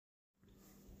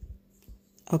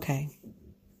Okay.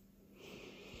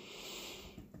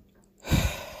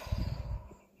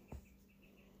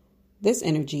 This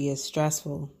energy is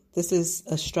stressful. This is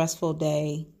a stressful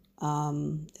day.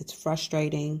 It's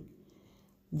frustrating.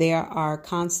 There are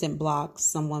constant blocks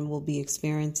someone will be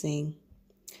experiencing.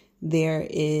 There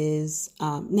is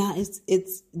now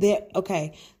it's there.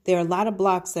 Okay, there are a lot of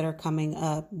blocks that are coming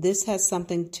up. This has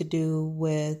something to do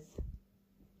with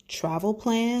travel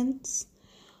plans,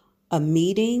 a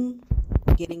meeting,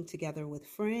 getting together with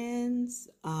friends.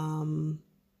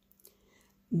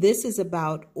 This is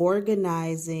about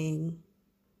organizing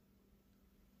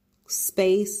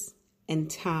space and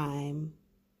time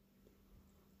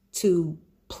to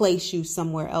place you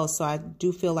somewhere else. So I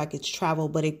do feel like it's travel,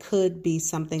 but it could be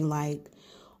something like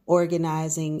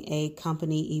organizing a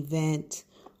company event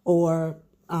or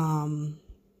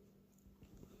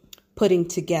putting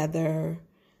together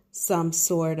some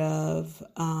sort of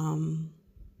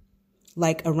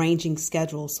like arranging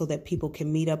schedules so that people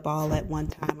can meet up all at one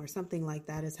time or something like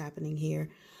that is happening here.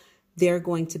 There are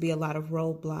going to be a lot of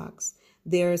roadblocks.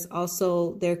 There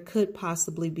could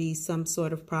possibly be some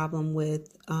sort of problem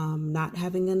with not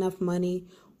having enough money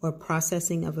or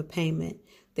processing of a payment.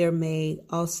 There may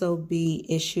also be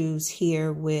issues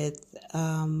here with,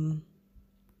 I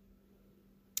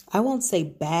won't say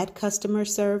bad customer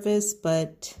service,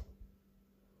 but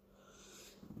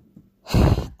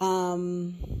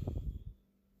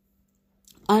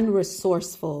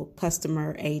unresourceful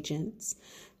customer agents.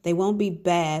 They won't be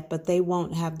bad, but they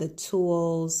won't have the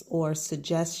tools or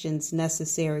suggestions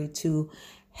necessary to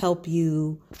help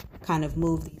you kind of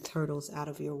move these hurdles out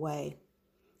of your way.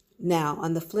 Now,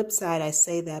 on the flip side, I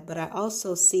say that, but I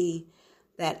also see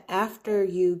that after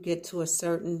you get to a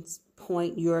certain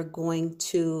point, you're going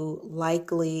to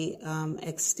likely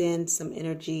extend some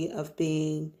energy of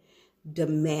being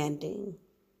demanding.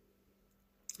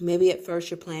 Maybe at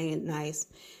first you're playing it nice,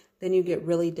 then you get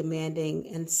really demanding,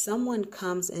 and someone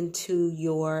comes into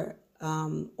your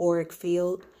auric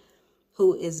field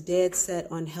who is dead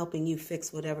set on helping you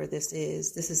fix whatever this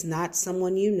is. This is not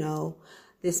someone you know.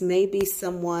 This may be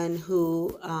someone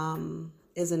who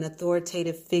is an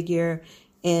authoritative figure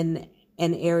in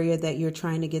an area that you're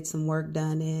trying to get some work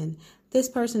done in. This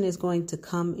person is going to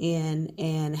come in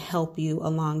and help you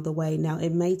along the way. Now,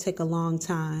 it may take a long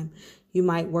time. You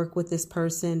might work with this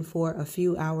person for a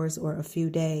few hours or a few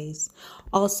days.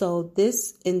 Also,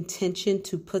 this intention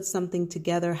to put something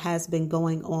together has been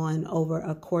going on over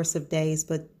a course of days,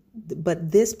 but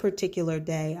this particular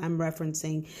day I'm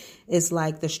referencing is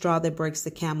like the straw that breaks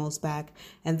the camel's back.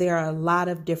 And there are a lot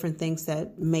of different things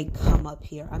that may come up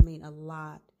here. I mean, a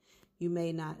lot. You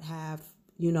may not have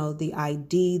the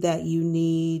ID that you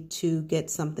need to get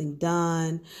something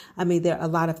done. I mean, a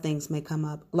lot of things may come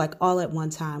up like all at one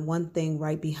time, one thing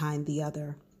right behind the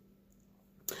other.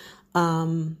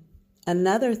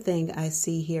 Another thing I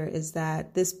see here is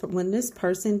that when this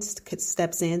person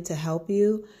steps in to help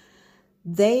you,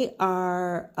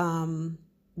 they're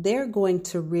going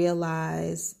to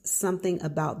realize something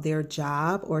about their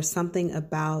job or something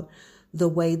about the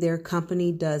way their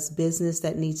company does business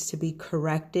that needs to be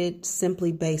corrected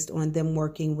simply based on them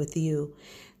working with you.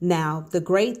 Now, the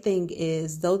great thing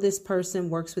is, though this person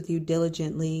works with you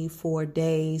diligently for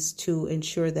days to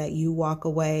ensure that you walk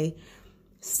away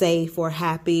safe or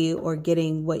happy or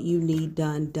getting what you need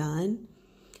done,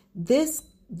 this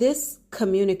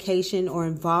communication or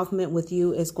involvement with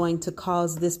you is going to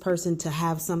cause this person to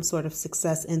have some sort of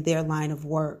success in their line of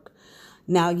work.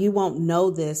 Now, you won't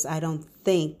know this. I don't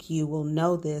think you will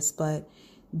know this, but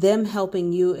them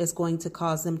helping you is going to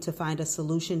cause them to find a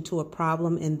solution to a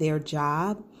problem in their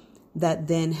job that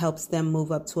then helps them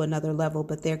move up to another level.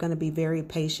 But they're going to be very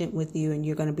patient with you, and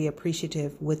you're going to be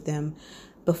appreciative with them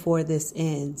before this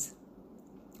ends.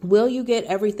 Will you get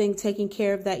everything taken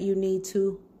care of that you need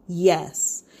to?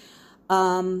 Yes.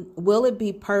 Will it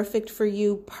be perfect for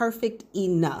you? Perfect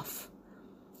enough.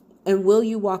 And will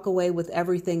you walk away with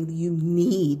everything you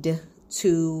need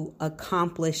to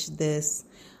accomplish this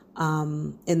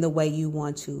in the way you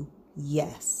want to?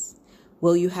 Yes.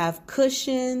 Will you have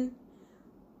cushion?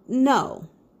 No.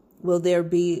 Will there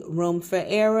be room for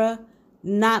error?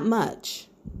 Not much.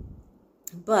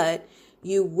 But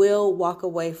you will walk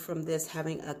away from this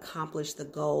having accomplished the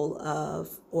goal of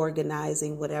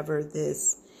organizing whatever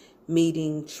this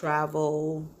meeting,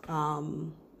 travel,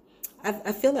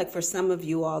 I feel like for some of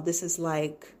you all, this is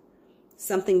like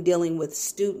something dealing with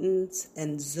students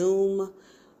and Zoom.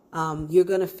 You're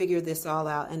going to figure this all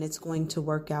out, and it's going to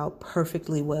work out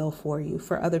perfectly well for you.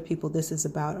 For other people, this is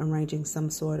about arranging some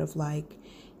sort of like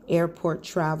airport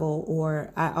travel,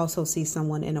 or I also see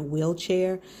someone in a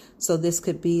wheelchair. So this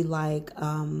could be like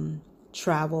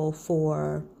travel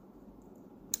for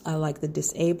like the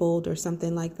disabled or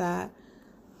something like that.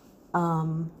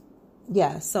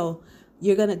 Yeah, so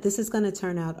this is gonna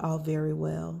turn out all very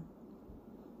well.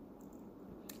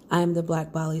 I am the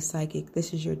Black Bali Psychic.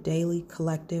 This is your daily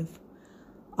collective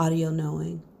audio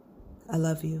knowing. I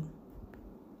love you.